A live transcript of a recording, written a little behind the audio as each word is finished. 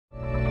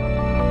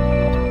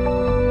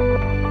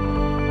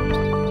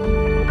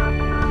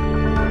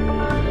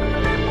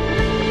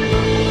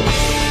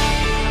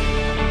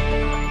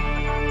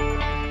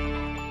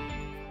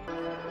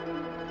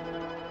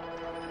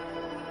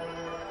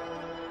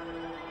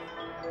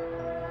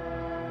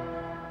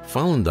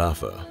Falun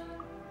Dafa,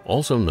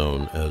 also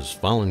known as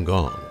Falun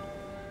Gong,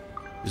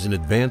 is an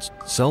advanced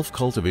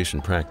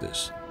self-cultivation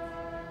practice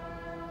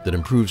that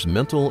improves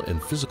mental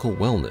and physical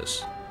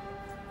wellness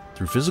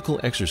through physical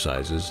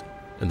exercises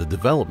and the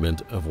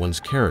development of one's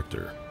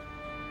character.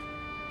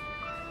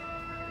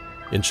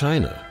 In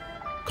China,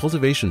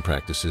 cultivation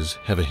practices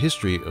have a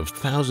history of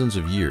thousands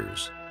of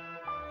years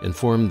and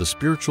form the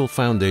spiritual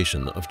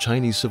foundation of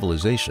Chinese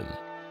civilization.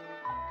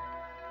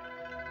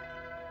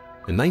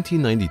 In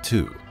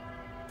 1992,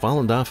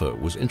 Falun Dafa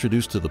was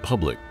introduced to the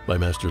public by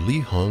Master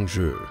Li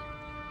Hongzhi.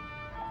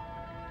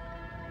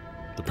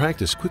 The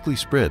practice quickly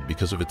spread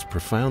because of its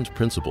profound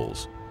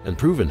principles and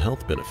proven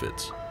health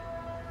benefits.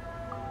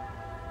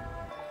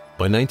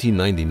 By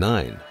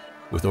 1999,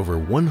 with over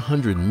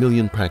 100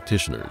 million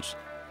practitioners,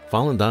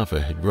 Falun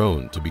Dafa had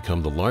grown to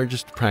become the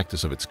largest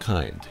practice of its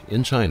kind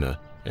in China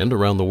and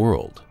around the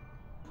world.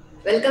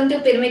 Welcome to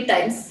Pyramid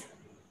Times.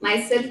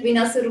 Myself,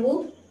 Veena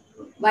Survu,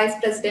 Vice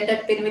President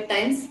at Pyramid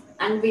Times,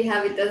 and we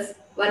have with us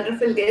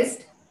wonderful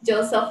guest,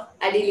 Joseph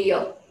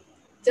Adelio.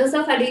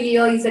 Joseph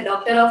Adelio is a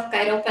doctor of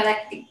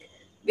chiropractic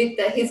with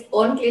his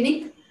own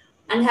clinic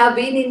and have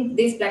been in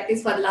this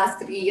practice for the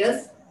last 3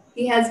 years.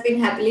 He has been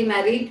happily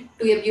married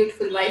to a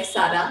beautiful wife,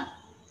 Sarah.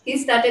 He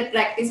started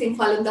practicing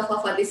Falun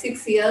Dafa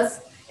 46 years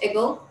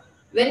ago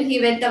when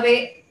he went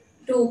away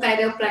to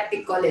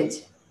chiropractic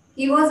college.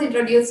 He was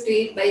introduced to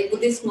it by a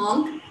Buddhist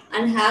monk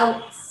and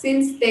have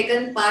since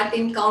taken part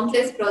in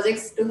countless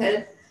projects to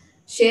help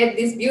share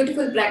this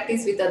beautiful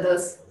practice with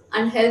others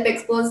and help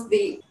expose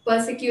the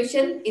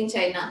persecution in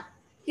China.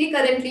 He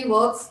currently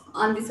works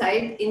on the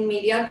side in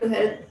media to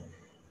help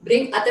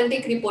bring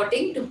authentic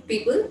reporting to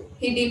people.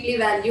 He deeply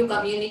values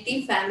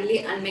community, family,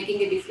 and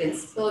making a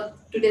difference. So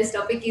today's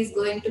topic is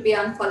going to be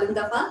on Falun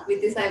Dafa.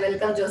 With this, I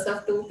welcome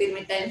Joseph to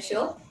Pyramid Time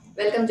Show.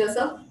 Welcome,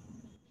 Joseph.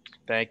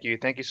 Thank you.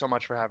 Thank you so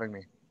much for having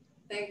me.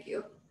 Thank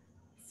you.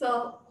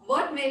 So,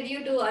 what made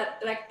you to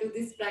attract to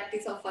this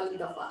practice of Falun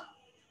Dafa?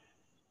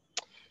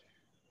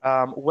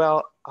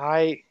 Well,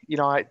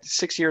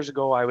 6 years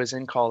ago, I was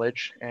in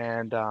college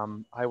and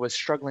I was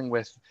struggling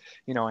with,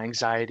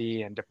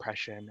 anxiety and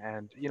depression.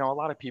 And, a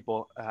lot of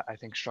people, I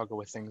think, struggle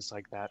with things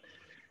like that.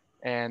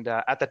 And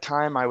at the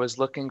time, I was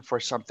looking for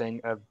something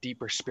of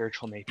deeper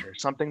spiritual nature,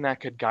 something that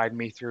could guide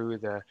me through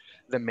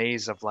the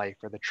maze of life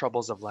or the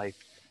troubles of life.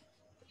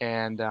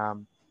 And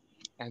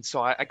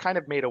so I kind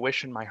of made a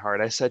wish in my heart.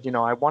 I said,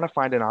 I want to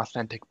find an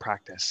authentic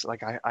practice.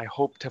 Like I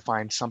hope to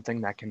find something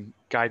that can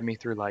guide me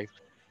through life.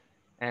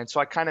 And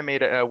so I kind of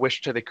made a wish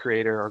to the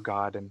creator or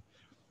God.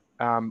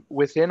 And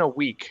within a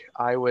week,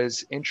 I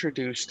was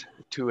introduced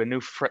to a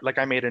new friend. Like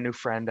I made a new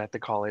friend at the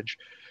college.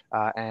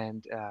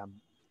 And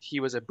he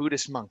was a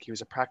Buddhist monk. He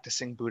was a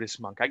practicing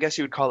Buddhist monk. I guess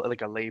you would call it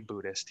like a lay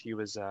Buddhist. He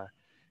was,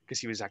 because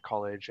he was at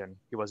college and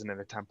he wasn't in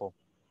a temple.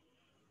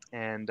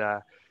 And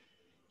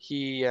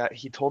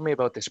he told me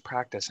about this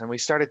practice. And we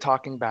started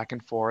talking back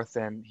and forth.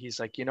 And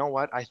he's like, you know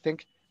what? I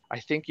think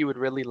you would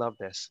really love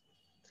this.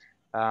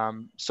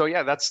 So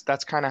yeah,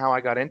 that's kind of how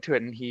I got into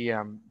it. And he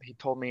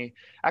told me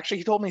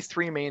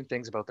three main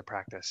things about the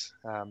practice.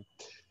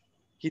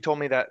 He told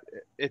me that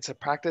it's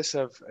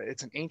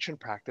an ancient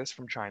practice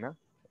from China.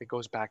 It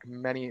goes back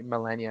many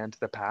millennia into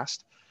the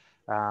past.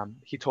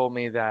 He told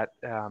me that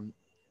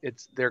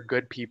they're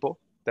good people,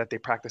 that they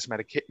practice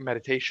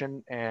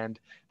meditation, and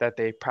that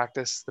they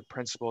practice the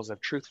principles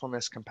of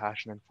truthfulness,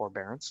 compassion, and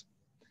forbearance.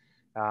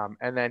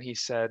 And then he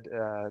said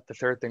the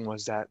third thing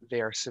was that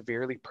they are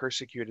severely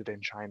persecuted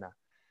in China.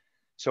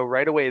 So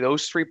right away,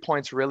 those 3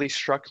 points really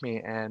struck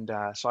me. And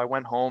so I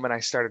went home and I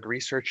started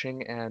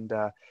researching, and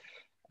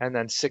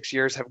then 6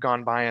 years have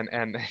gone by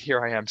and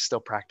here I am still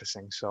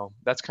practicing. So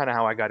that's kind of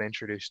how I got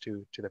introduced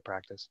to the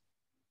practice.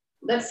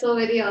 That's so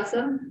very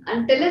awesome.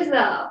 And tell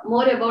us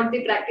more about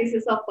the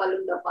practices of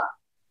Falun Dafa.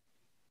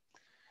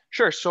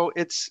 Sure. So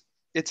it's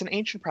an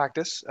ancient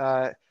practice.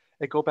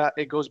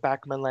 It goes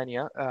back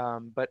millennia,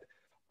 but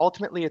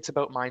ultimately it's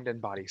about mind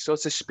and body. So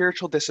it's a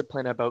spiritual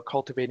discipline about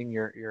cultivating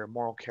your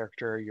moral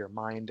character, your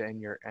mind, and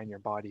your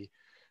body.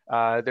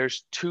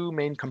 There's two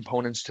main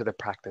components to the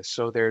practice.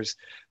 So there's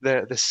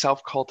the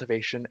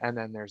self-cultivation, and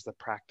then there's the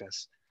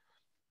practice.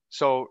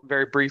 So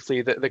very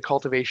briefly, the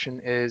cultivation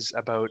is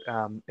about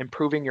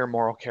improving your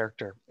moral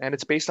character. And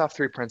it's based off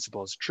 3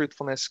 principles: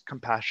 truthfulness,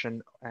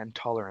 compassion, and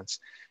tolerance.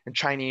 In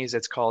Chinese,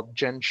 it's called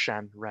Zhen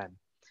Shan Ren.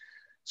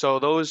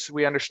 So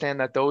we understand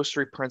that those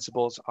 3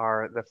 principles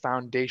are the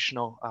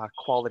foundational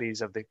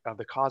qualities of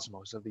the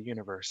cosmos, of the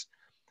universe.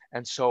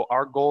 And so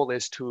our goal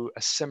is to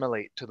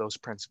assimilate to those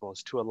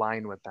principles, to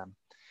align with them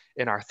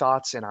in our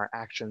thoughts, in our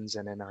actions,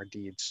 and in our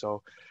deeds.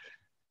 So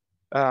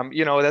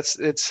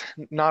it's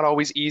not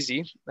always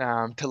easy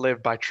to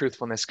live by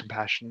truthfulness,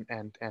 compassion,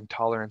 and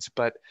tolerance,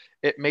 but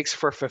it makes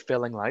for a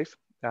fulfilling life.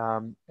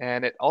 And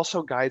it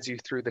also guides you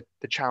through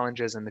the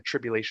challenges and the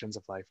tribulations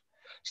of life.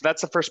 So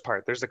that's the first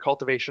part. There's the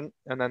cultivation.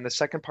 And then the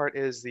second part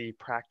is the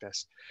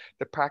practice.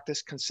 The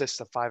practice consists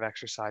of 5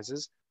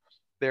 exercises.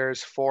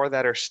 There's 4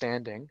 that are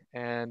standing.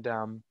 And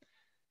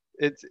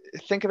it's,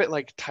 think of it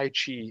like Tai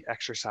Chi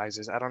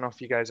exercises. I don't know if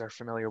you guys are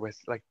familiar with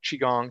like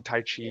Qigong,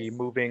 Tai Chi, Yes.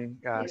 moving,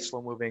 Yes.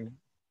 slow moving,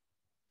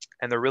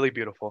 and they're really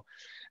beautiful,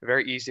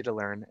 very easy to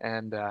learn.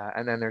 And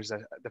then there's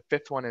the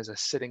fifth one is a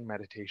sitting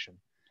meditation.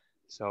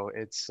 So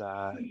it's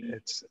a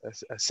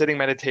sitting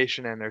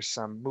meditation, and there's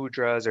some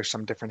mudras, there's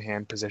some different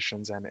hand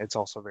positions, and it's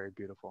also very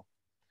beautiful.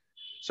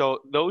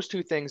 So those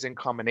two things in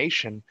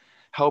combination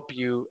help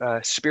you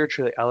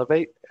spiritually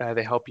elevate.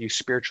 They help you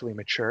spiritually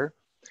mature.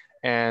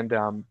 And,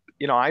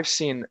 you know, I've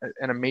seen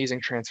an amazing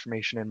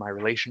transformation in my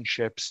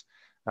relationships,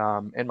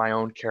 in my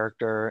own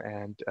character,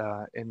 and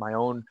in my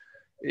own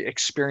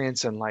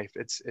experience in life.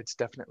 It's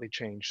definitely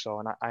changed. So,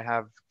 and I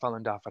have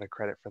Falun Dafa to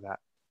credit for that.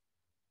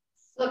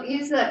 So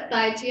is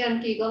Tai Chi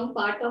and Qigong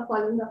part of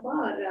Falun Dafa,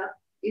 or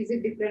is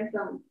it different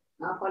from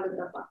Falun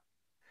Dafa?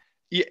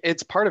 Yeah,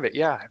 it's part of it.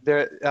 Yeah,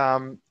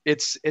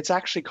 it's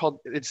actually called,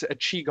 it's a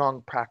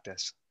Qigong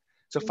practice.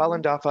 So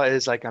Falun Dafa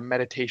is like a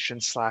meditation /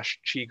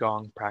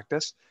 Qigong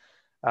practice.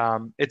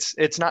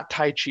 It's not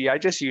Tai Chi. I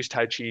just use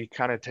Tai Chi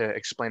kind of to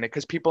explain it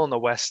because people in the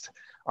West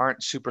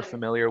aren't super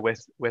familiar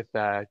with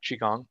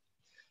Qigong.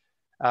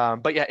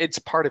 But yeah, it's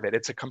part of it.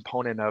 It's a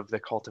component of the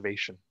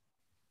cultivation.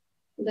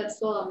 That's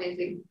so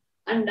amazing.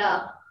 And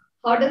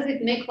how does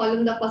it make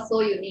Falun Dafa so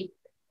unique?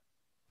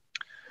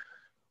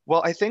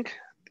 Well, I think,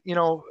 you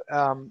know,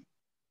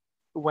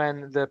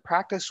 when the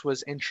practice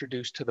was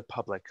introduced to the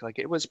public, like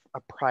it was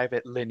a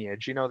private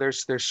lineage. You know,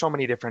 there's so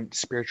many different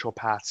spiritual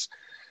paths,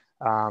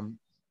 and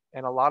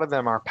a lot of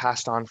them are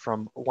passed on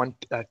from one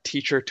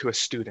teacher to a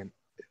student,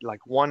 like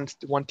one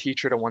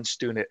teacher to one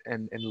student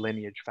in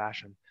lineage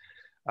fashion.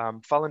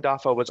 Falun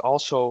Dafa was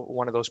also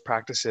one of those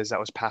practices that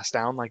was passed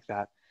down like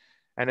that.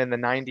 And in the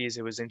 90s,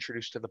 it was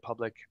introduced to the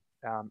public,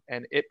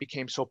 and it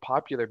became so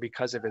popular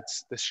because of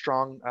the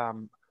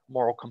strong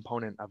moral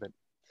component of it.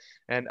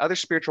 And other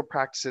spiritual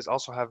practices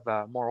also have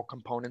moral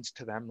components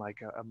to them, like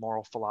a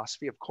moral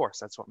philosophy. Of course,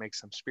 that's what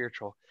makes them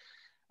spiritual.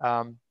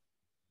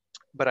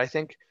 But I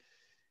think,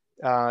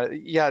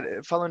 yeah,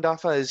 Falun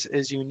Dafa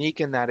is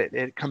unique in that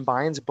it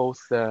combines both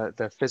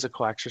the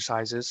physical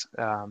exercises,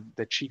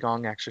 the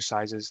Qigong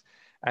exercises,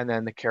 and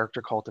then the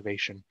character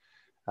cultivation.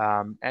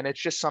 And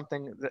it's just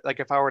something that, like,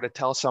 if I were to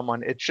tell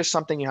someone, it's just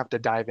something you have to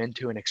dive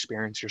into and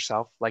experience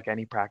yourself, like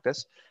any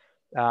practice.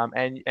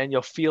 And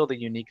you'll feel the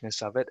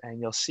uniqueness of it,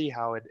 and you'll see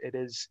how it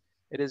is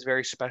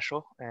very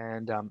special,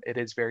 and it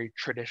is very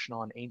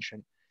traditional and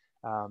ancient.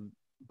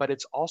 But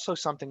it's also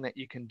something that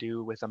you can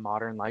do with a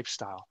modern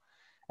lifestyle.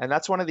 And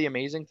that's one of the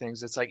amazing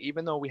things. It's like,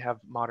 even though we have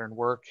modern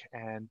work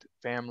and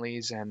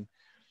families, and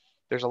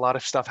there's a lot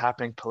of stuff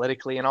happening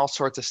politically and all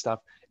sorts of stuff,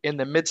 in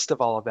the midst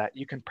of all of that,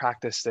 you can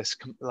practice this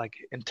like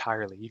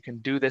entirely. You can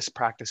do this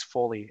practice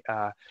fully.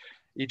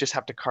 You just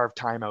have to carve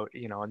time out,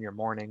 you know, in your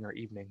morning or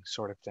evening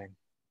sort of thing.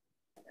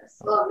 That's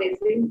so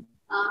amazing.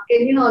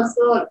 Can you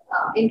also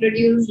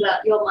introduce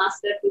your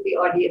master to the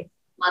audience,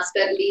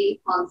 Master Li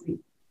Hongzhi?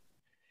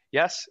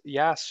 Yes,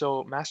 yeah.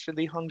 So Master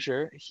Li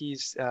Hongzhi,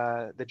 he's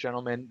the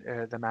gentleman,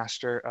 the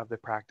master of the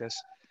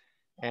practice.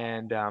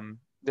 And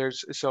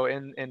so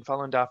in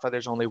Falun Dafa,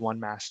 there's only one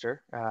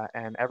master,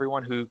 and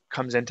everyone who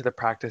comes into the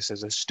practice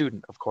is a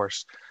student, of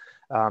course.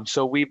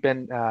 So we've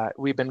been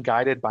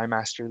guided by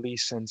Master Li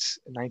since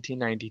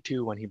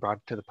 1992 when he brought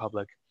it to the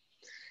public.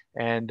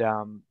 And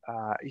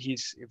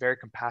he's very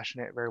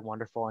compassionate, very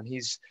wonderful, and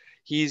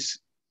he's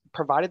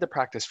provided the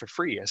practice for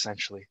free,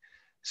 essentially.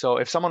 So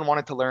if someone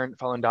wanted to learn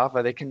Falun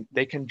Dafa,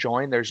 they can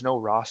join. There's no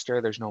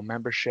roster, there's no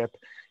membership.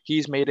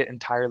 He's made it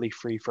entirely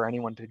free for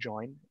anyone to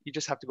join. You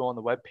just have to go on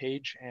the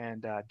webpage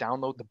and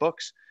download the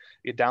books.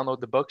 You download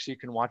the books, you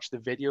can watch the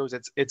videos.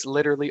 It's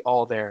literally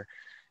all there.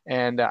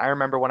 And I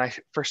remember when I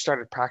first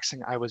started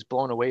practicing, I was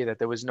blown away that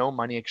there was no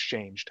money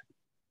exchanged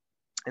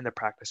in the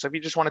practice. So if you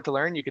just wanted to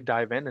learn, you could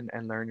dive in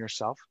and learn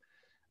yourself.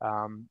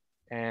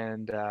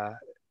 And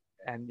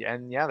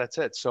yeah, that's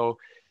it. So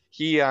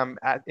he,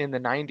 in the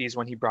 90s,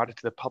 when he brought it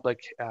to the public,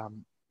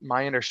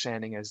 my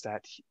understanding is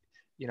that,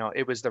 you know,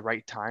 it was the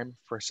right time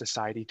for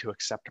society to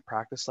accept a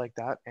practice like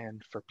that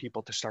and for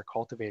people to start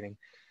cultivating.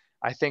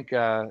 I think,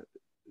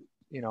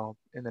 you know,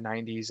 in the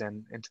 90s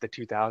and into the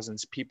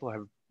 2000s, people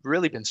have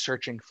really been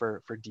searching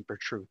for deeper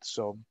truth.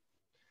 So,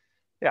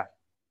 yeah.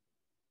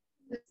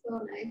 That's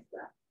so nice.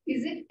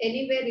 Is it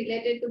anywhere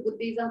related to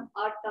Buddhism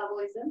or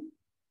Taoism?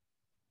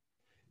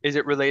 Is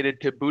it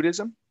related to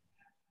Buddhism?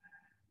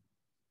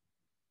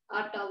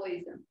 Or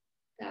Taoism?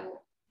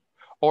 Tao.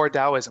 Or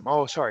Taoism?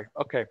 Oh, sorry.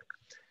 Okay.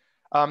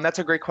 That's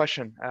a great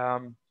question.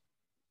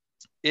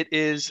 It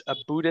is a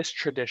Buddhist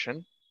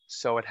tradition,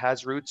 so it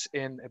has roots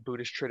in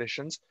Buddhist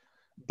traditions,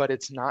 but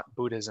it's not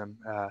Buddhism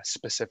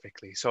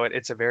specifically. So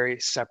it's a very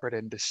separate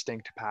and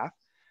distinct path.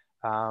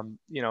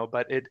 You know,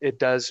 but it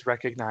does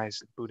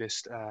recognize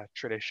Buddhist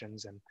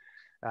traditions, and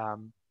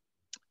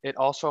it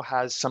also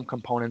has some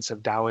components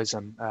of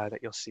Taoism that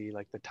you'll see,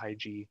 like the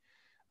Taiji.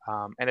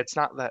 And it's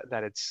not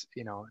that it's,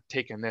 you know,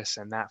 taken this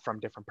and that from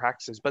different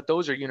practices, but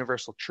those are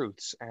universal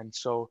truths. And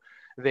so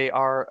they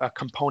are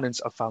components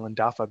of Falun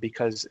Dafa,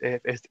 because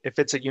if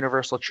it's a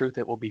universal truth,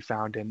 it will be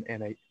found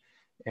in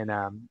in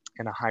a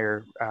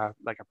higher,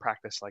 like a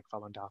practice like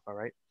Falun Dafa,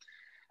 right?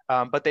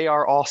 But they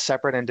are all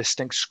separate and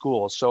distinct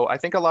schools. So I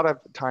think a lot of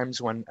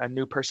times when a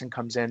new person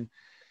comes in,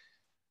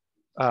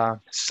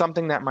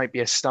 something that might be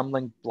a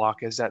stumbling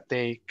block is that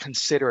they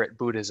consider it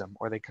Buddhism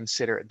or they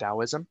consider it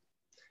Taoism.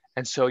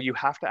 And so you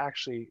have to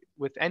actually,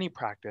 with any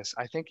practice,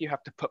 I think you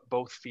have to put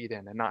both feet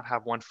in and not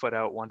have one foot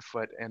out, one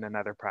foot in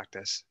another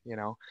practice, you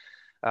know?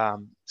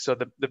 So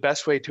the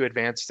best way to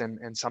advance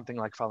in something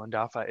like Falun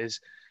Dafa is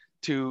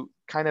to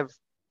kind of,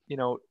 you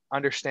know,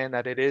 understand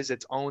that it is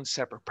its own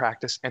separate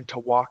practice and to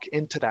walk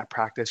into that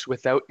practice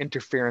without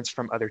interference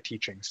from other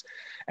teachings.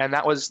 And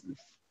that was,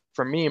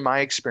 for me, my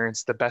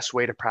experience, the best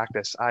way to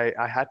practice.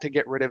 I had to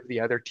get rid of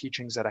the other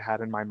teachings that I had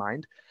in my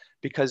mind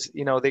because,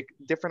 you know,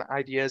 different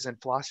ideas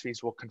and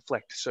philosophies will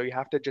conflict. So you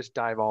have to just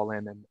dive all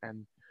in.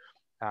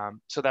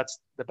 So that's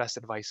the best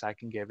advice I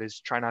can give is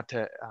try not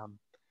to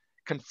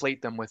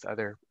conflate them with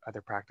other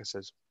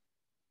practices.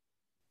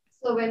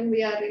 So when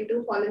we are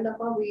into Falun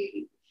Dafa,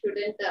 we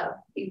shouldn't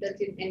indulge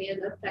in any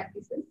other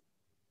practices?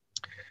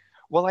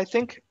 Well, I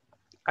think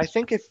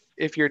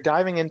if you're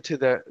diving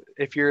into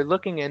if you're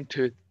looking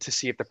into to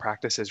see if the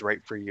practice is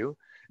right for you,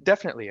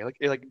 definitely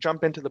like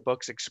jump into the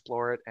books,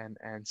 explore it,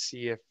 and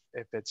see if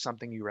it's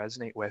something you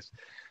resonate with.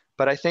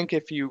 But I think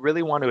if you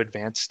really want to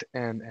advance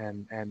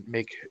and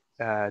make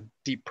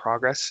deep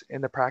progress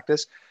in the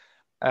practice,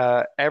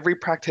 every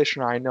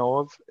practitioner I know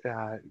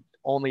of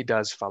only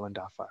does Falun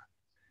Dafa,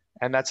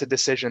 and that's a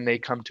decision they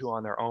come to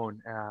on their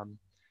own.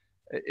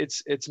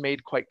 It's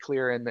made quite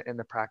clear in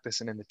the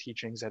practice and in the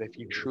teachings that if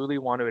you truly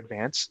want to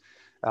advance,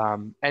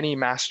 any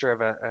master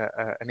of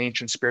an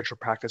ancient spiritual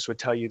practice would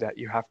tell you that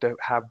you have to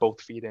have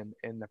both feet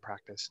in the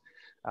practice,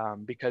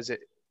 because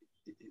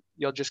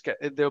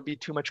there'll be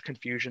too much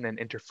confusion and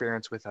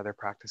interference with other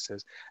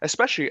practices,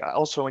 especially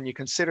also when you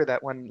consider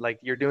that when like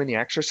you're doing the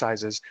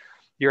exercises,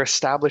 you're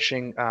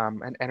establishing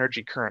an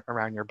energy current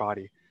around your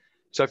body.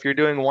 So if you're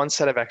doing one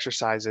set of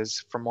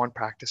exercises from one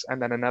practice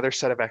and then another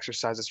set of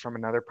exercises from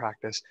another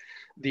practice,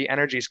 the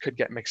energies could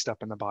get mixed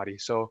up in the body.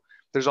 So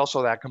there's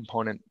also that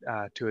component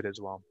to it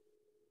as well.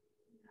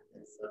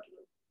 That's so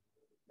true.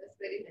 That's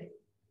very nice.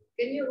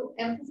 Can you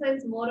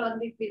emphasize more on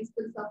the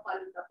principles of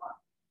Falun Dafa?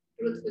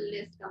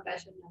 Truthfulness,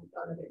 compassion, and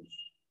tolerance.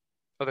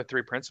 Oh, the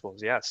three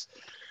principles, yes.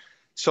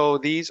 So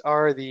these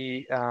are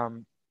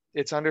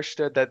it's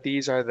understood that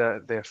these are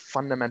the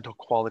fundamental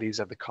qualities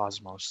of the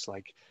cosmos.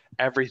 Like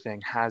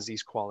everything has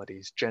these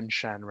qualities, Jen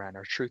Shan Ren,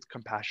 or truth,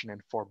 compassion,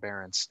 and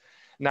forbearance.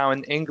 Now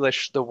in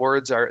English, the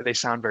words they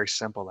sound very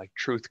simple, like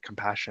truth,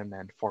 compassion,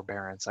 and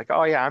forbearance. Like,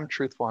 oh yeah, I'm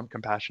truthful, I'm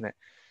compassionate.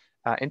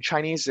 In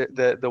Chinese,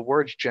 the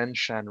words Jen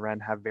Shan Ren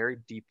have very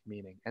deep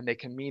meaning, and they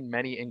can mean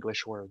many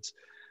English words.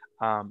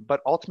 But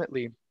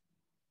ultimately,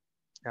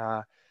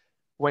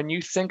 when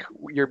you think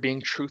you're being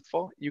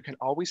truthful, you can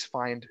always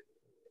find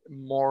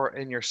more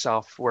in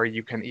yourself where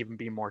you can even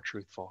be more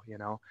truthful. You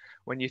know,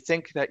 when you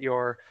think that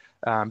you're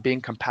being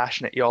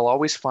compassionate, you'll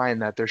always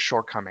find that there's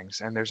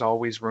shortcomings and there's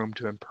always room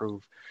to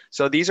improve.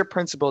 So these are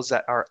principles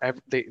that are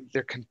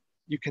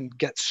you can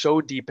get so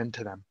deep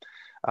into them,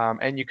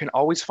 and you can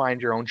always find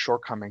your own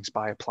shortcomings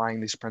by applying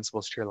these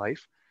principles to your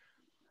life.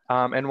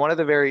 And one of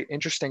the very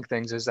interesting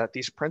things is that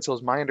these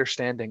principles, my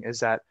understanding is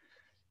that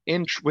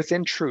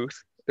within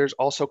truth, there's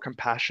also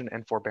compassion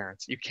and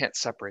forbearance. You can't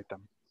separate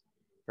them.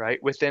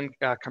 Right? Within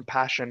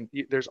compassion,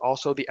 there's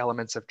also the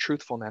elements of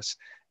truthfulness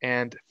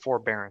and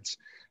forbearance.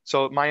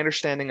 So my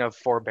understanding of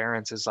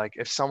forbearance is like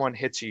if someone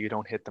hits you, you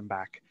don't hit them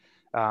back.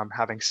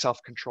 Having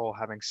self-control,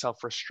 having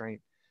self-restraint,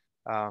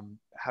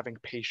 having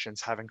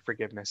patience, having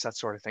forgiveness, that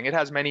sort of thing. It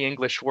has many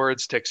English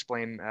words to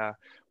explain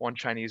one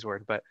Chinese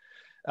word, but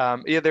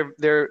yeah,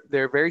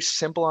 they're very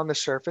simple on the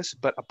surface,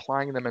 but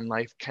applying them in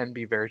life can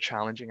be very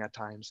challenging at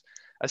times,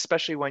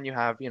 especially when you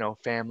have, you know,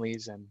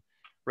 families and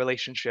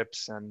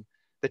relationships and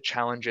the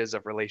challenges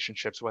of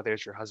relationships, whether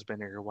it's your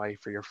husband or your wife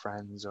or your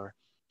friends, or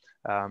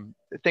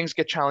things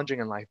get challenging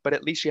in life, but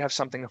at least you have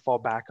something to fall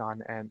back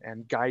on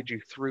and guide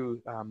you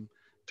through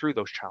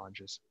those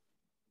challenges.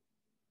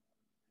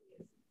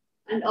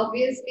 And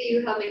obviously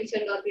you have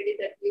mentioned already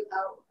that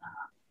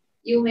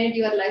you made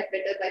your life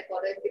better by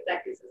following the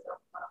practices of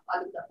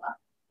Falun Dafa.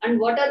 And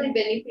what are the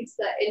benefits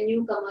that a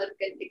newcomer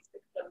can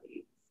expect from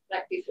these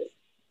practices?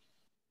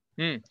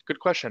 Good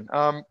question.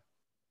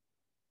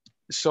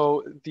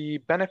 So the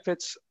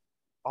benefits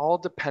all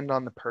depend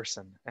on the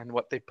person and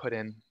what they put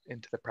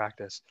into the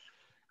practice.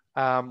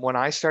 When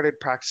I started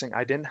practicing,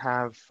 I didn't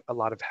have a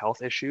lot of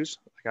health issues.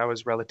 Like I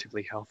was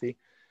relatively healthy.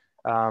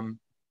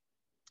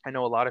 I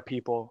know a lot of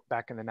people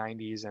back in the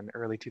 90s and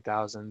early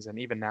 2000s, and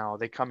even now,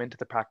 they come into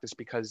the practice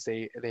because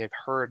they have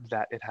heard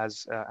that it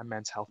has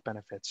immense health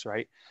benefits,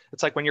 right?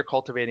 It's like when you're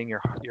cultivating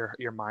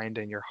your mind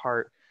and your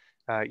heart,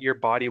 your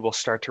body will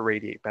start to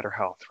radiate better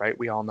health, right?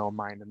 We all know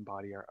mind and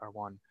body are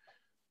one.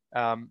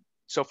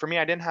 So for me,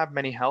 I didn't have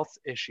many health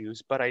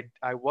issues, but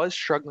I was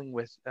struggling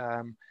with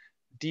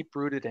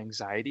deep-rooted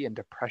anxiety and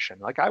depression.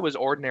 Like I was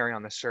ordinary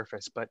on the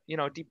surface, but you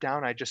know, deep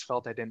down, I just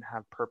felt I didn't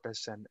have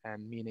purpose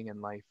and meaning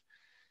in life.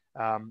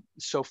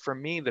 So for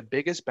me, the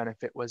biggest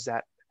benefit was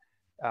that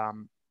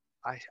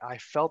I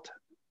felt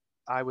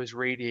I was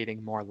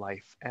radiating more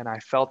life, and I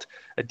felt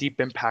a deep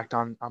impact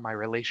on my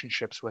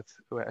relationships with,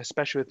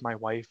 especially with my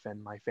wife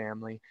and my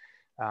family.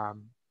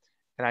 And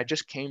I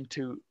just came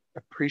to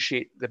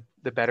appreciate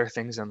the better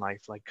things in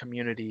life, like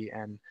community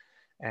and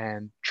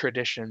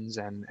traditions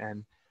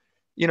and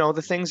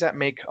the things that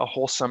make a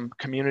wholesome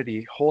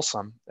community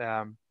wholesome.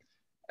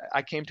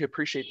 I came to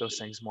appreciate those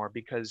things more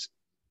because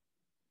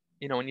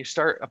when you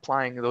start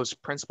applying those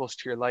principles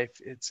to your life,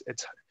 it's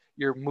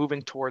you're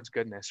moving towards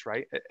goodness,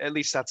 right? At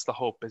least that's the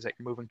hope, is that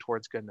you're moving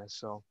towards goodness.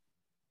 So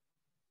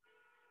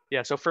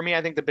yeah, so for me,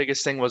 I think the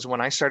biggest thing was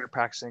when I started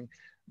practicing,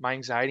 my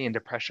anxiety and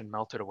depression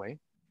melted away,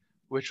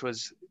 which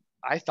was,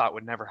 I thought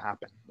would never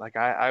happen. Like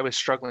I was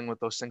struggling with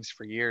those things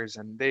for years,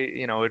 and they,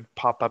 it'd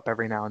pop up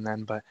every now and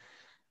then. But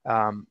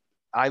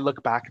I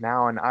look back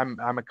now, and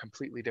I'm a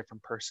completely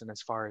different person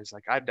as far as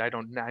like, I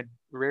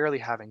rarely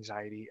have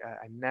anxiety.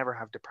 I never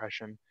have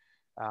depression.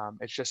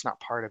 It's just not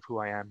part of who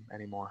I am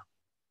anymore.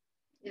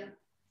 Yeah,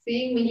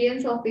 seeing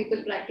millions of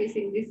people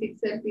practicing this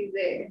itself is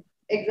a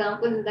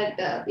example that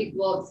it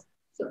works.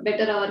 So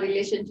better our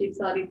relationships,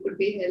 or it could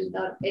be health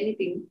or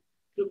anything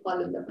through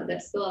Falun Dafa.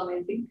 That's so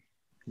amazing.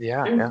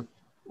 Yeah, and yeah.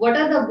 What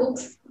are the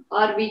books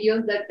or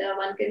videos that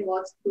one can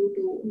watch through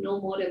to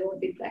know more about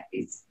the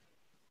practice?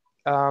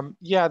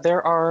 Yeah,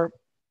 there are.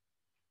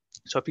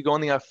 So if you go on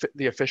the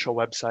official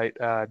website,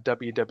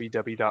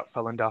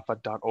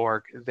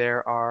 www.falundafa.org,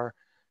 there are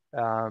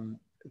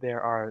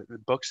the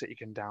books that you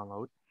can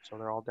download. So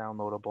they're all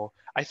downloadable.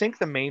 I think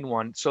the main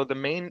one. So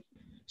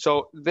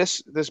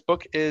this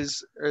book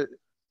is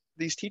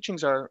these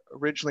teachings are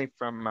originally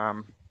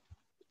from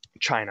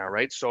China,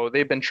 right? So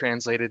they've been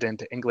translated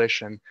into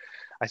English and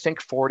I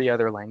think 40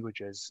 other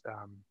languages,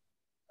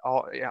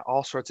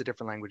 all sorts of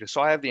different languages.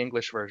 So I have the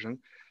English version.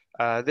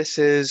 This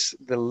is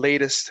the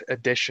latest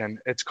edition.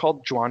 It's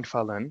called Zhuan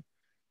Falun,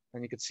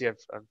 and you can see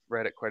I've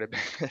read it quite a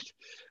bit.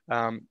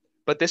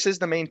 But this is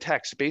the main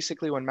text.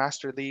 Basically, when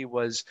Master Li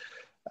was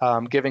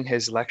giving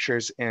his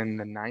lectures in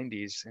the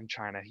 90s in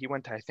China, he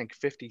went to, I think,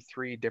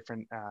 53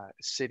 different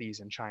cities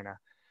in China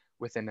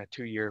within a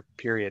 2-year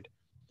period,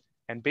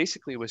 and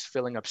basically was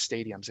filling up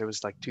stadiums. It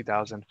was like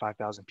 2,000,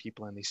 5,000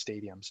 people in these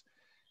stadiums.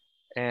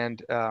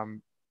 And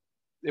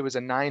it was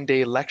a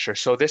 9-day lecture.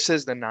 So this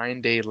is the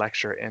 9-day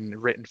lecture in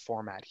written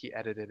format. He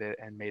edited it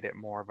and made it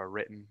more of a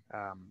written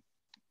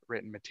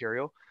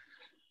material.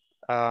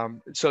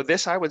 So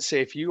this, I would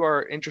say, if you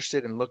are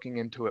interested in looking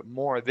into it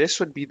more,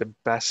 this would be the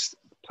best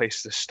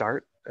place to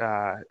start.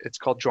 It's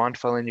called Zhuan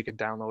Falun. You can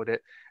download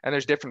it. And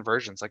there's different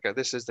versions. Like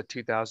this is the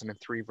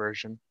 2003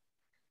 version.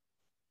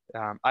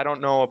 I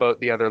don't know about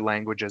the other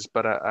languages,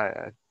 but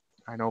I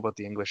know about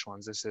the English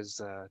ones. This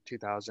is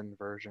 2000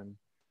 version.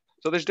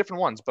 So there's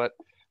different ones, but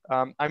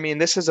I mean,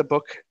 this is a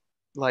book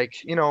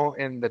like,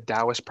 in the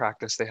Taoist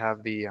practice, they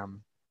have the,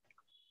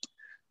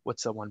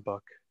 what's the one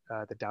book?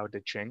 The Tao Te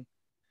Ching.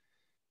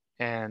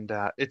 And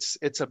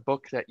it's a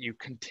book that you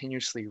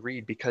continuously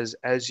read because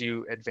as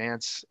you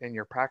advance in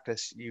your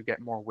practice, you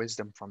get more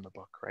wisdom from the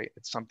book, right?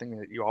 It's something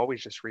that you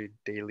always just read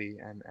daily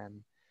and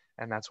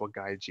that's what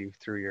guides you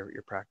through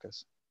your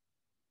practice.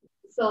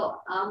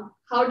 So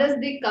how does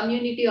the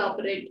community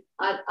operate?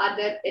 Are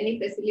there any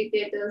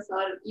facilitators,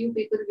 or you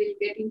people will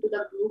get into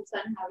the groups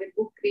and have a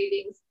book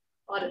readings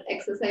or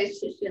exercise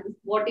sessions?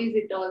 What is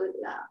it all?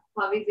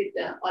 How is it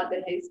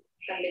organized,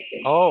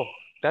 conducted? Oh,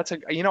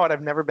 you know what?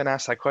 I've never been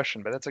asked that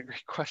question, but that's a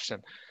great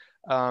question.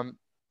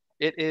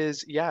 It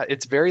is, yeah,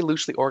 it's very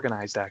loosely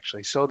organized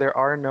actually. So there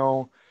are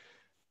no,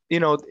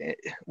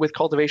 with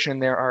cultivation,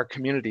 there are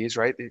communities,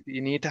 right?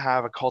 You need to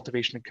have a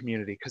cultivation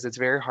community because it's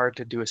very hard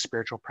to do a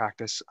spiritual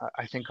practice,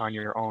 I think, on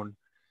your own,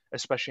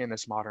 especially in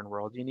this modern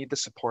world. You need the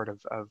support of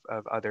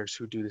others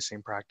who do the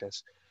same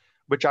practice,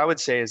 which I would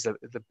say is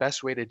the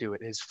best way to do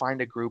it is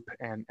find a group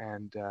and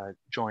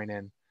join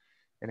in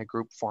a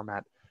group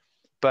format.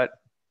 But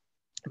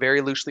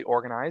very loosely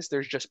organized.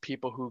 There's just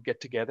people who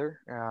get together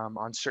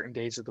on certain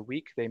days of the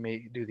week. They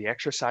may do the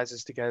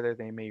exercises together.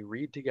 They may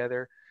read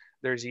together.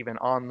 There's even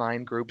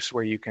online groups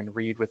where you can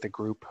read with a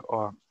group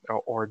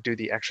or do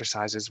the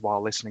exercises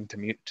while listening to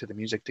the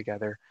music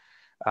together.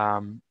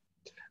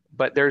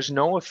 But there's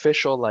no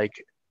official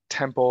like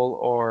temple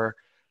or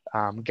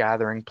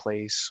gathering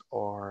place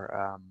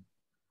or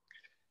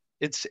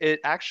it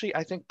actually,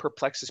 I think,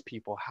 perplexes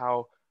people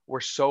how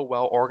we're so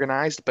well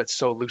organized, but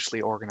so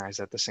loosely organized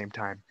at the same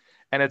time.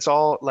 And it's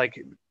all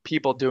like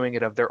people doing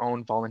it of their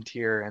own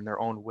volunteer and their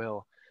own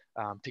will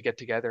to get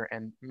together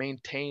and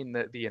maintain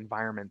the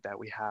environment that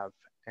we have.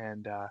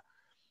 And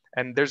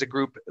there's a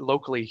group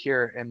locally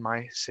here in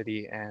my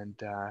city,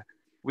 and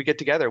we get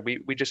together.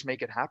 We just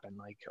make it happen.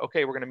 Like,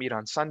 okay, we're going to meet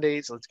on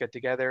Sundays. Let's get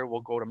together.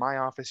 We'll go to my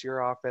office,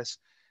 your office.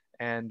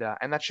 And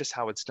that's just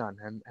how it's done.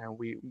 And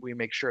we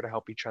make sure to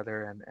help each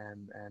other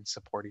and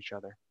support each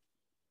other.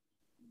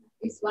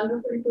 It's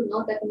wonderful to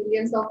know that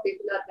millions of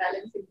people are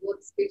balancing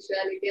both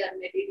spirituality and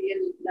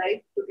material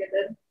life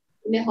together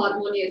in a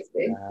harmonious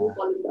way through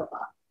Falun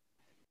Dafa.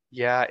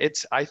 Yeah,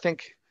 I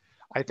think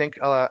I think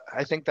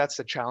that's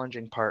the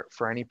challenging part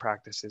for any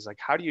practice is like,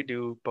 how do you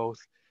do both,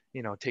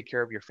 take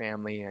care of your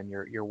family and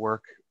your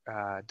work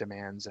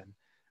demands,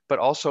 but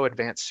also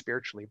advance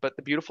spiritually. But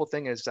the beautiful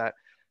thing is that,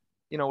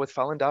 with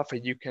Falun Dafa,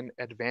 you can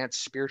advance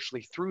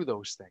spiritually through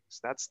those things.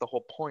 That's the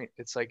whole point.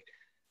 It's like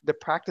the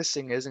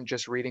practicing isn't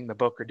just reading the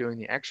book or doing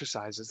the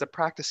exercises. The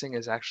practicing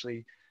is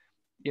actually,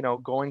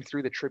 going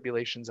through the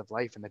tribulations of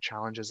life and the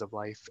challenges of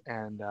life,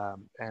 and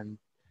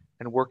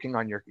working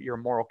on your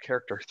moral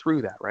character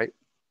through that, right?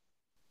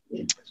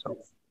 Yeah,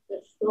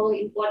 that's so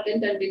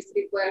important, and it's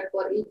required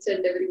for each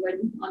and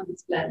everyone on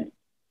this planet.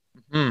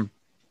 Mm-hmm.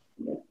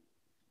 Yeah.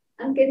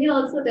 And can you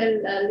also tell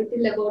a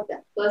little about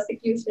the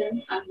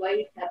persecution and why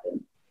it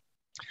happened?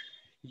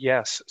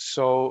 Yes.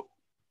 So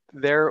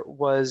there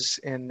was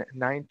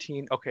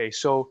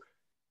so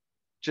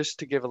just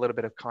to give a little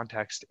bit of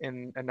context,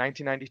 in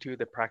 1992,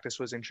 the practice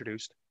was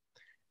introduced.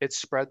 It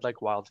spread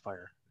like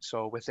wildfire.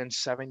 So within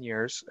 7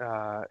 years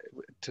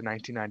to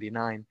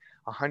 1999,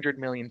 100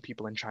 million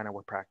people in China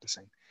were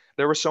practicing.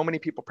 There were so many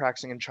people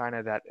practicing in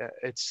China that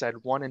it said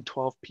 1 in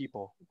 12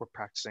 people were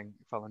practicing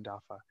Falun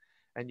Dafa.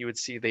 And you would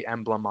see the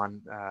emblem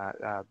on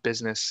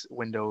business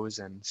windows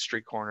and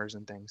street corners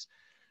and things.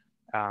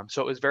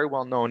 So it was very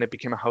well known. It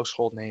became a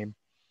household name.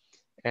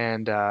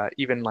 And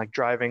even like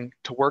driving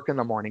to work in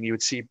the morning, you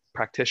would see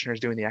practitioners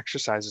doing the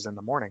exercises in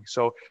the morning.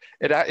 So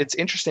it's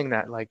interesting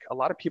that like a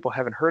lot of people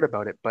haven't heard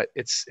about it, but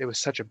it was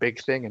such a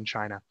big thing in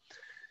China.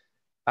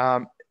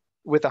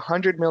 With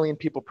 100 million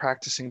people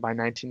practicing by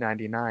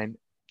 1999,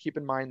 keep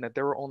in mind that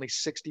there were only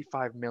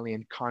 65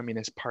 million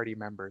Communist Party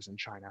members in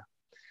China.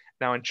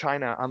 Now in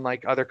China,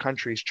 unlike other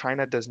countries,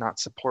 China does not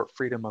support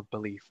freedom of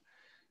belief.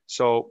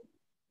 So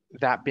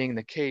that being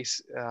the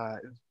case,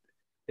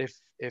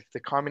 if the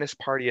Communist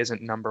Party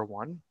isn't number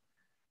one,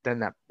 then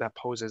that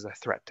poses a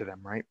threat to them,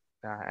 right?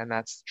 And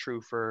that's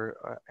true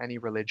for any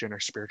religion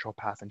or spiritual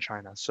path in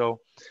China. So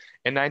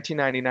in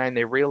 1999,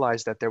 they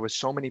realized that there was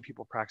so many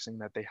people practicing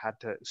that they had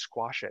to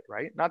squash it,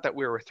 right? Not that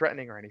we were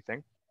threatening or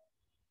anything.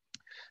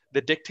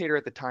 The dictator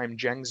at the time,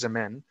 Jiang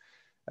Zemin,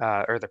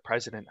 or the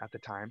president at the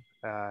time,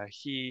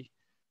 he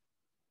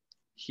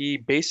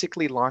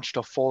basically launched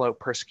a full-out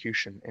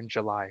persecution in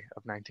July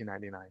of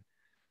 1999.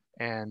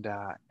 And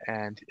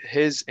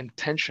his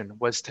intention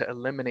was to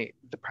eliminate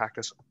the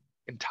practice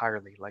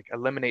entirely, like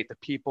eliminate the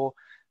people.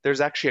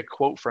 There's actually a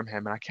quote from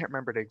him, and I can't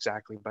remember it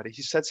exactly, but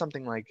he said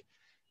something like,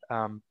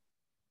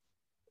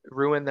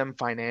 ruin them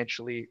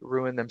financially,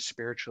 ruin them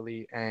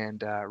spiritually,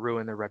 and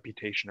ruin their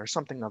reputation, or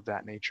something of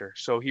that nature.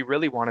 So he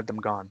really wanted them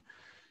gone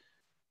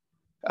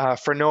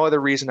for no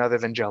other reason other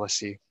than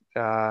jealousy.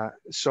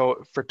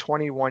 So for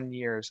 21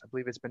 years, I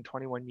believe it's been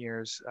 21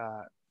 years,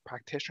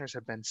 practitioners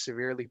have been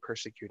severely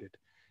persecuted.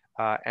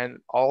 And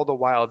all the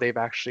while, they've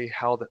actually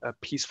held a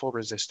peaceful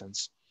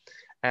resistance.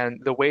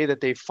 And the way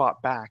that they've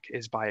fought back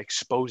is by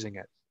exposing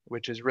it,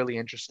 which is really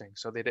interesting.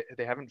 So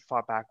they haven't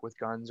fought back with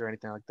guns or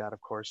anything like that,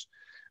 of course.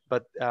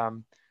 But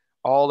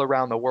all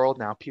around the world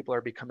now, people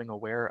are becoming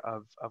aware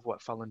of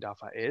what Falun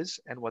Dafa is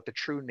and what the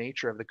true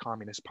nature of the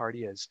Communist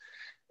Party is.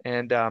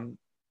 And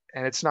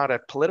it's not a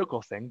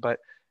political thing, but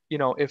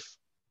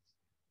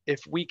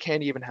if we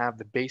can't even have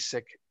the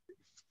basic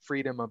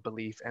freedom of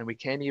belief, and we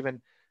can't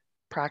even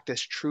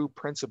practice true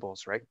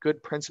principles, right?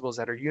 Good principles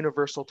that are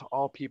universal to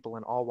all people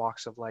in all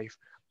walks of life,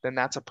 then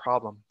that's a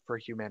problem for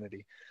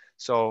humanity.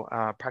 So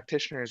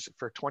practitioners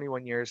for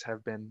 21 years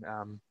have been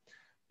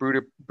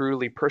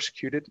brutally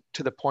persecuted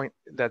to the point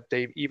that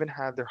they've even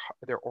had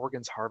their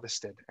organs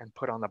harvested and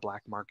put on the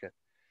black market.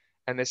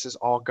 And this is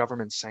all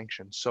government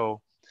sanctioned.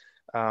 So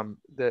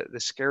the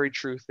scary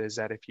truth is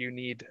that if you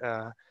need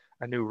a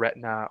new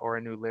retina or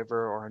a new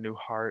liver or a new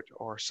heart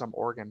or some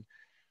organ,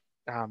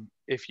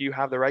 if you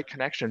have the right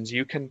connections,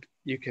 you can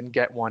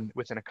get one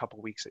within a couple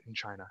of weeks in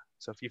China.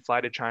 So if you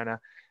fly to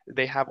China,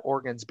 they have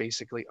organs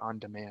basically on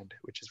demand,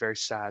 which is very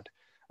sad.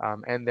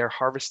 And they're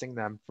harvesting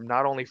them from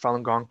not only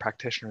Falun Gong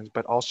practitioners,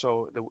 but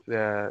also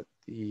the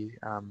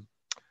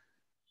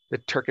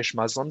Turkish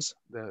Muslims,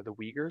 the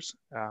Uyghurs,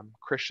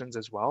 Christians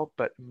as well,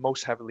 but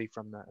most heavily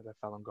from the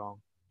Falun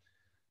Gong.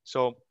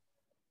 So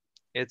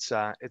it's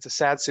a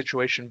sad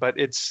situation, but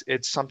it's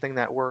something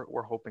that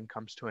we're hoping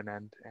comes to an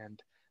end,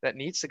 and that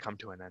needs to come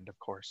to an end, of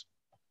course.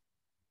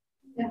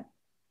 Yeah,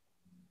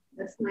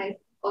 that's nice.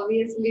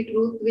 Obviously,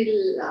 truth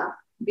will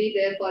be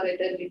there for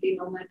eternity,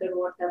 no matter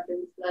what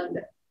happens.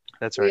 And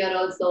that's right. We are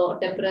also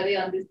temporary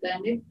on this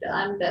planet.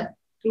 And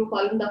through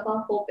Falun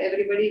Dafa, hope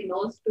everybody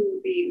knows to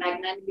the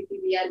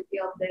magnanimity, reality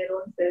of their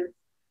own selves.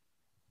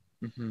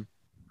 Mm-hmm.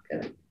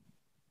 Correct.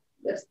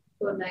 That's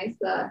so nice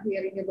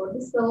hearing about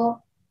this.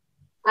 So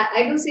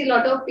I do see a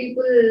lot of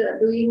people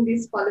doing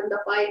this Falun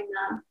Dafa in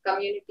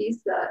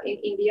communities in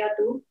India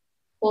too.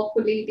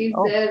 Hopefully, it is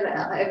there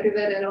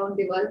everywhere around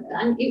the world,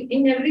 and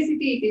in every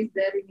city it is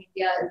there in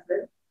India as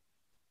well.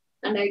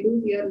 And I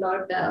do hear a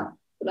lot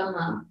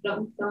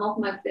from some of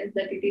my friends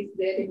that it is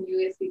there in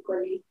US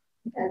equally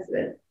as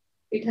well.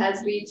 It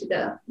has reached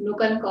the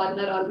nook and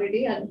corner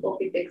already, and hope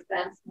it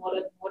expands more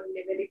and more in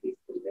a very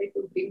peaceful way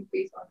to bring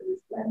peace onto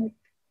this planet.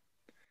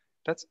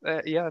 That's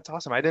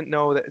awesome. I didn't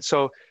know that.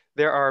 So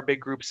there are big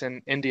groups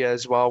in India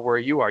as well where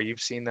you are.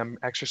 You've seen them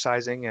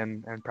exercising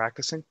and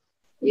practicing?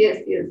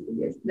 Yes, yes,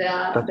 yes.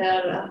 That,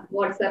 There are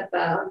WhatsApp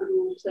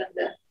groups,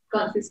 and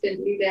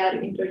consistently they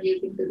are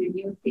introducing to the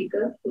new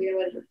speakers,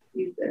 whoever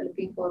is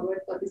looking forward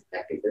for these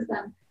practices.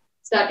 And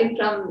starting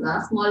from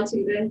small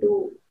children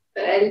to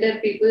elder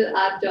people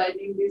are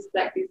joining these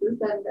practices.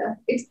 And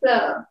it's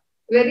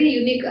very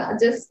unique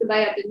just by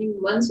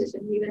attending one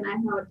session. Even I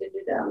have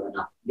attended one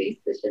of these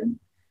sessions.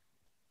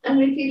 And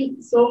we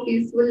feel so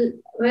peaceful.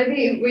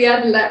 Maybe we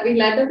land up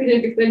in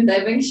a different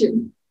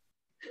dimension.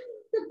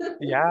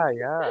 yeah.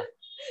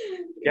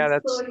 Yeah,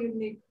 It's so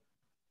unique.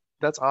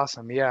 that's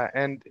awesome. Yeah,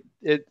 and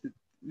it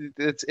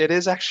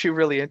is actually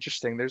really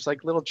interesting. There's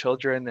like little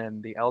children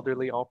and the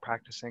elderly all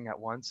practicing at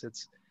once.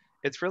 It's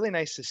really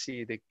nice to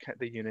see the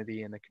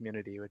unity in the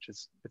community, which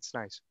is it's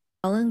nice.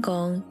 Falun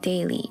Gong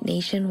daily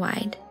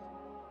nationwide.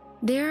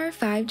 There are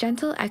 5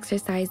 gentle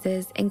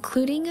exercises,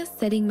 including a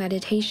sitting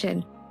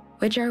meditation,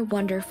 which are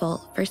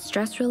wonderful for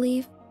stress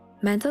relief,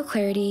 mental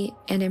clarity,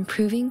 and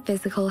improving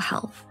physical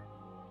health.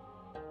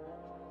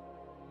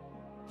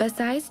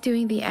 Besides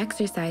doing the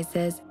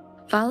exercises,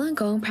 Falun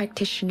Gong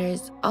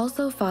practitioners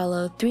also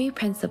follow 3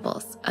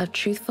 principles of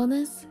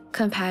truthfulness,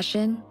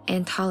 compassion,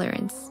 and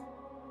tolerance.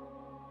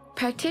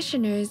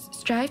 Practitioners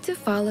strive to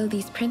follow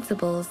these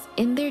principles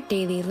in their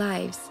daily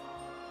lives.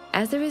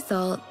 As a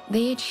result,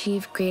 they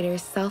achieve greater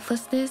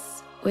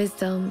selflessness,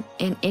 wisdom,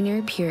 and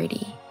inner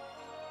purity.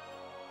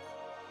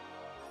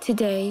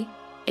 Today,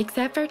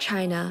 except for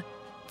China,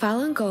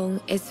 Falun Gong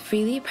is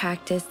freely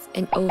practiced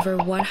in over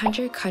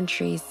 100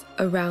 countries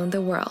around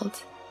the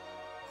world.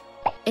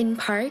 In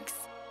parks,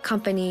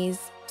 companies,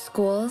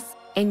 schools,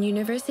 and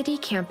university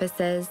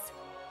campuses,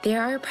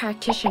 there are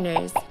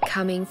practitioners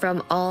coming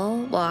from all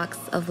walks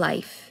of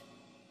life.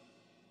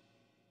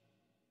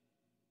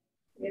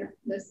 Yeah,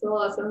 that's so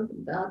awesome.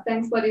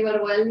 Thanks for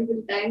your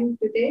valuable time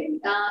today.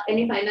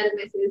 Any final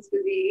messages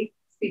to the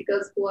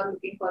speakers who are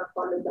looking for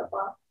Falun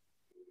Dafa?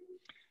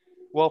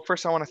 Well,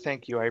 first I want to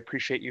thank you. I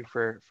appreciate you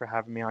for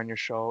having me on your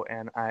show,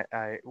 and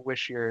I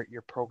wish your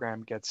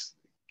program gets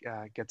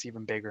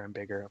even bigger and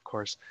bigger, of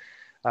course.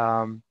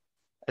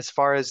 As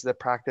far as the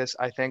practice,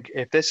 I think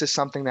if this is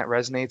something that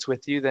resonates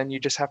with you, then you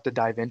just have to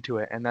dive into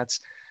it. And that's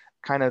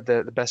kind of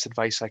the best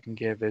advice I can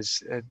give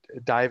is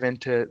dive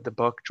into the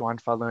book, Juan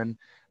Falun.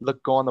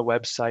 Go on the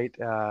website,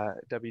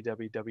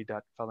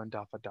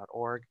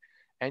 www.falundafa.org,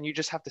 and you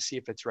just have to see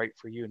if it's right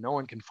for you. No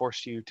one can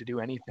force you to do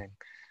anything,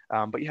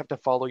 but you have to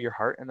follow your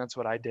heart, and that's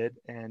what I did.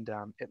 And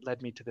it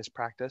led me to this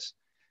practice,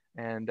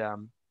 and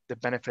the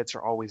benefits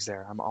are always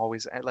there. I'm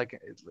always like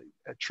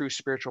a true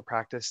spiritual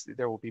practice.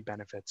 There will be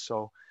benefits.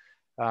 So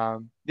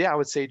yeah, I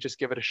would say just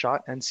give it a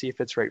shot and see if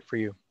it's right for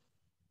you.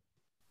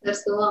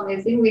 That's so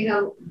amazing. We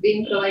have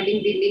been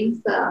providing the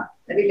links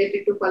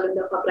related to Falun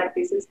Dafa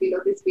practices below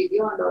this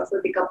video, and also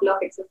the couple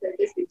of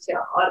exercises which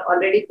are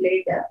already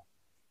played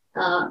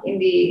in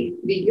the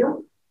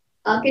video.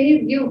 Can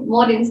you give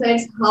more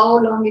insights how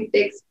long it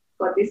takes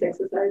for this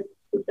exercise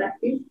to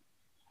practice?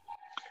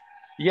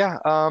 Yeah,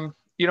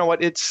 you know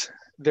what?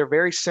 They're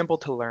very simple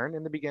to learn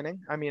in the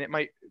beginning. I mean,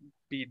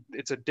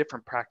 it's a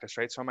different practice,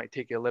 right? So it might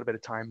take you a little bit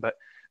of time, but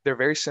they're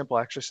very simple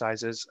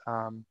exercises.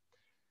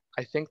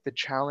 I think the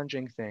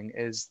challenging thing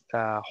is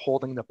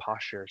holding the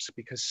postures,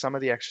 because some of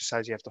the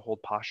exercise you have to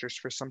hold postures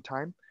for some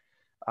time.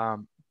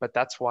 But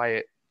that's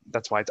why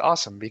it's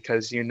awesome,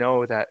 because you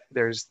know that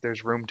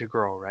there's room to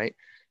grow, right?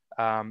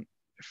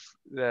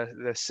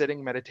 The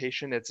sitting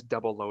meditation, it's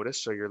double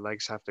lotus, so your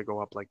legs have to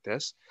go up like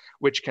this,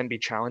 which can be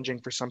challenging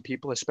for some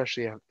people,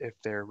 especially if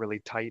they're really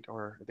tight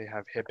or they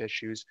have hip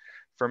issues.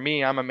 For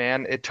me, I'm a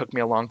man. It took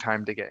me a long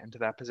time to get into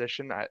that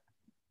position. I'm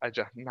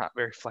not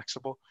very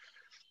flexible.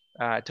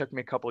 It took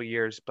me a couple of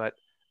years, but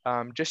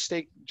just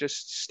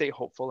stay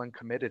hopeful and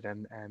committed,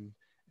 and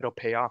it'll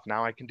pay off.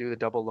 Now I can do the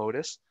double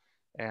lotus,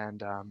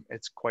 and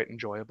it's quite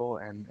enjoyable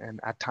and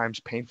at times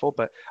painful.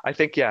 But I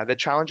think, yeah, the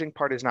challenging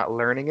part is not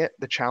learning it.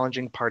 The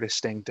challenging part is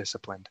staying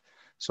disciplined.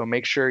 So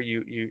make sure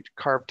you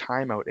carve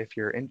time out if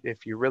you're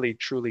really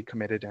truly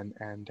committed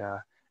and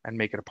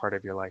make it a part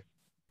of your life.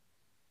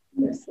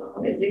 That's so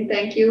amazing.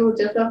 Thank you,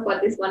 Joseph, for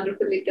this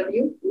wonderful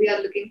interview. We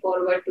are looking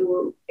forward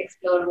to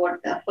explore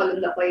what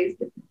Falun Dafa is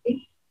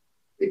definitely.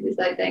 With this,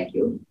 I thank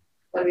you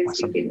for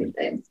visiting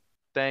PyramidTimes.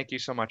 Thank you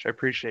so much. I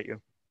appreciate you.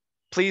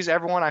 Please,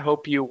 everyone, I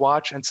hope you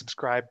watch and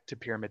subscribe to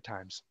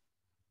PyramidTimes.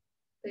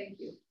 Thank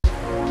you.